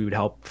repairs, we would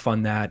help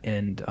fund that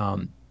and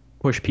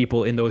push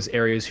people in those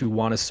areas who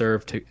want to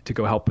serve to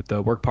go help with the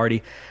work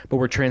party. But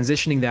we're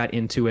transitioning that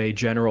into a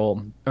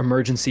general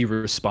emergency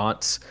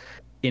response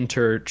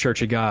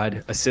inter-Church of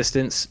God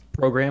assistance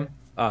program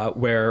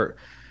where,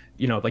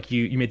 like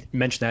you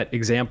mentioned that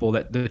example,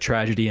 that the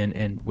tragedy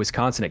in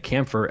Wisconsin at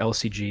Camphor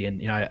LCG,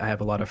 and I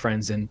have a lot of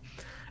friends in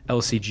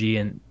LCG,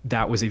 and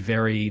that was a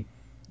very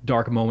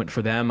dark moment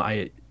for them.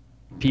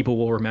 People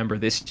will remember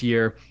this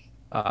year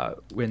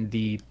when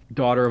the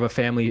daughter of a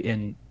family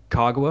in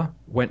Cagua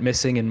went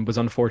missing and was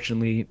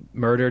unfortunately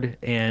murdered,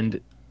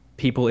 and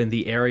people in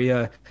the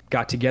area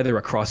got together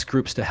across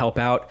groups to help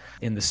out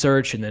in the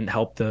search and then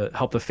help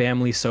the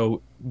family.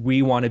 So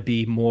we want to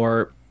be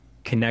more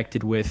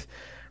connected with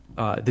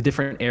the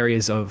different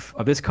areas of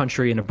this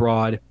country and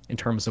abroad in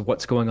terms of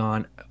what's going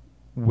on,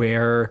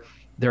 where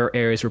there are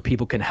areas where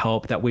people can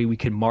help. That way we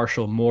can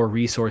marshal more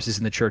resources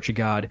in the Church of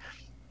God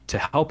to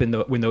help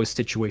when those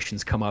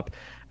situations come up,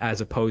 as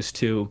opposed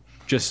to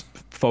just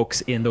folks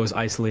in those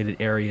isolated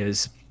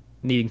areas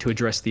needing to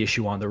address the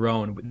issue on their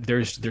own.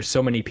 There's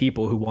so many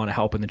people who want to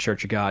help in the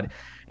Church of God.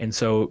 And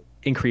so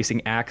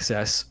increasing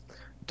access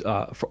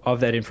of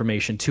that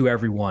information to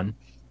everyone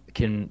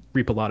can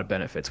reap a lot of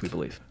benefits, we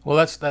believe. Well,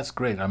 that's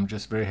great. I'm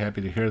just very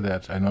happy to hear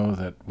that. I know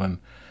that when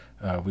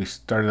we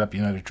started up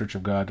United Church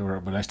of God, or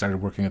when I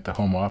started working at the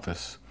home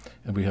office,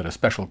 and we had a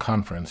special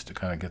conference to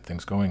kind of get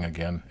things going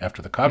again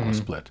after the Cagua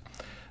split,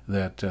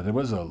 that there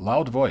was a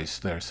loud voice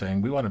there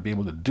saying, we want to be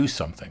able to do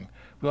something.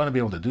 We want to be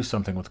able to do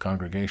something with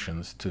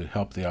congregations to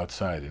help the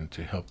outside and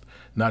to help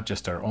not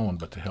just our own,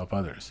 but to help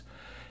others.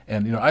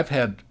 And, I've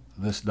had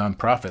this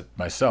nonprofit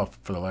myself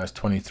for the last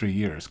 23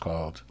 years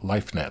called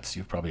LifeNets.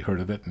 You've probably heard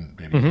of it, and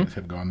maybe you guys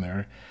have gone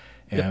there.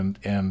 And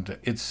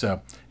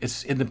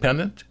it's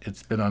independent.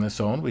 It's been on its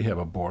own. We have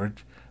a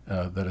board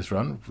that is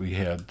run. We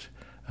had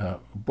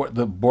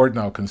the board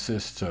now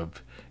consists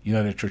of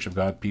United Church of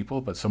God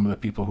people, but some of the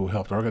people who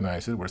helped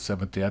organize it were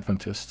Seventh-day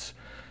Adventists,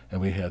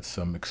 and we had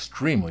some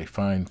extremely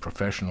fine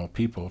professional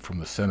people from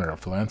the Center of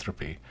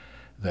Philanthropy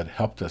that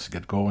helped us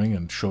get going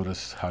and showed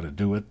us how to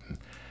do it and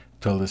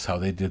told us how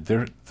they did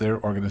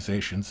their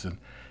organizations, and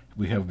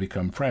we have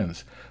become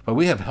friends. But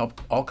we have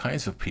helped all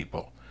kinds of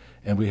people,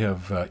 and we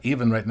have,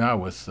 even right now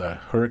with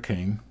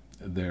hurricane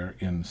there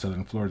in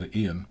southern Florida,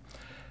 Ian,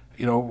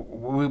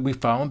 we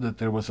found that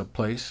there was a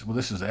place, well,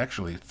 this is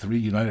actually 3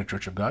 United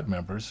Church of God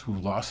members who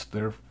lost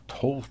their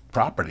whole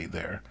property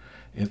there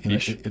in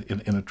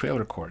a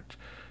trailer court.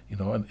 And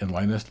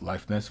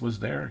LifeNest was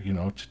there,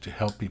 to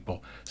help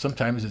people.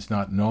 Sometimes it's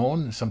not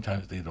known.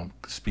 Sometimes they don't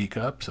speak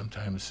up.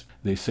 Sometimes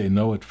they say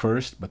no at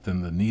first, but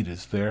then the need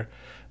is there.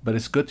 But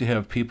it's good to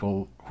have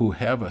people who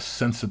have a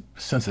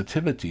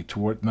sensitivity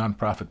toward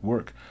nonprofit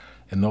work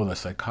and know the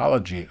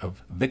psychology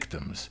of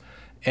victims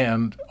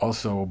and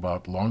also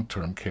about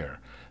long-term care.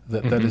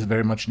 That is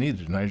very much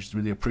needed. And I just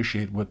really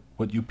appreciate what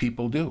you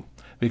people do.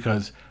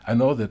 Because I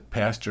know that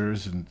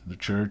pastors and the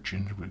church,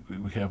 and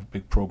we have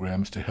big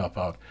programs to help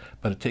out,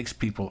 but it takes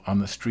people on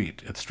the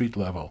street, at street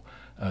level,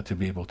 to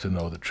be able to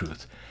know the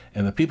truth.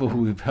 And the people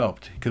who we've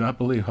helped, you cannot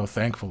believe how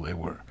thankful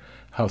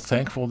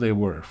they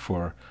were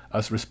for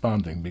us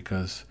responding,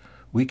 because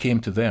we came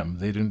to them.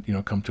 They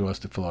didn't, come to us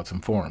to fill out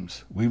some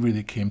forms. We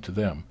really came to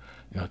them,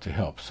 to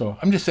help. So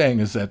I'm just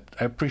saying is that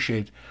I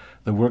appreciate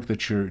the work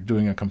that you're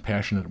doing, a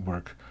compassionate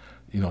work,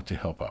 to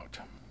help out.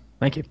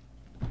 Thank you.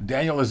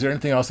 Daniel, is there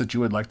anything else that you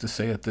would like to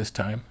say at this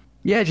time?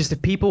 Yeah, just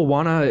if people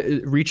want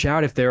to reach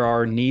out, if there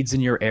are needs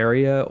in your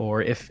area,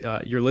 or if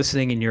you're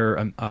listening and you're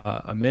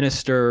a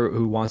minister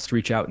who wants to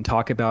reach out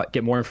and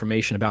get more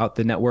information about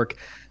the network,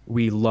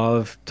 we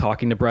love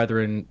talking to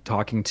brethren,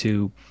 talking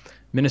to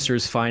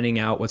ministers, finding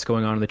out what's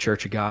going on in the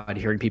Church of God,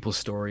 hearing people's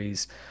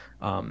stories,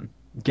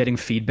 getting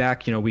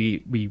feedback.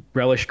 We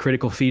relish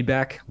critical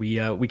feedback.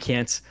 We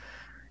can't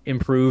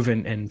improve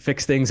and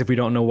fix things if we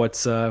don't know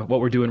what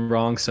we're doing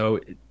wrong. So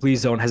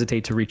please don't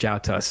hesitate to reach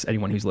out to us,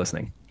 anyone who's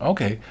listening.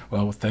 Okay.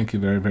 Well, thank you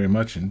very, very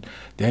much. And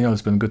Daniel,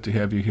 it's been good to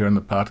have you here on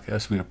the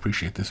podcast. We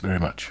appreciate this very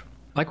much.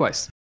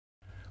 Likewise.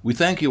 We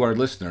thank you, our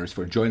listeners,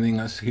 for joining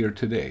us here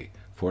today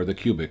for the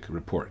Cubic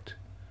Report.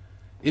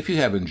 If you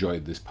have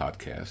enjoyed this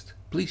podcast,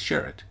 please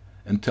share it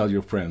and tell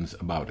your friends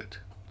about it.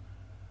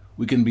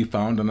 We can be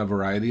found on a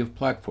variety of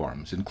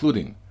platforms,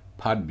 including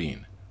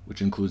Podbean,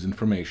 which includes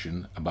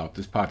information about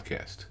this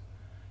podcast,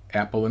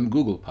 Apple and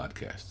Google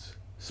Podcasts,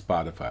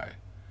 Spotify,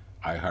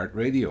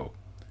 iHeartRadio,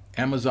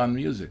 Amazon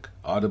Music,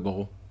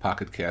 Audible,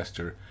 Pocket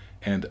Caster,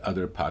 and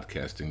other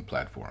podcasting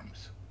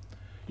platforms.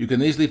 You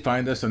can easily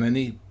find us on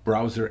any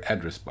browser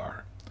address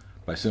bar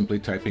by simply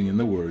typing in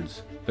the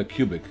words The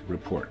Cubic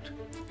Report,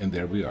 and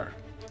there we are.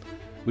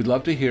 We'd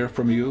love to hear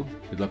from you.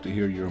 We'd love to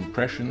hear your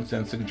impressions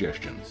and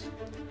suggestions.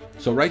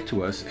 So write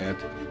to us at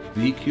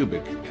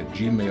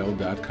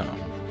vcubic@gmail.com,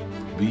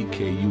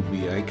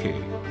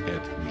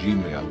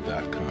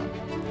 vkubik@gmail.com.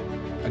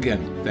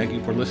 Again, thank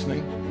you for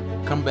listening.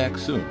 Come back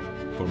soon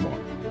for more.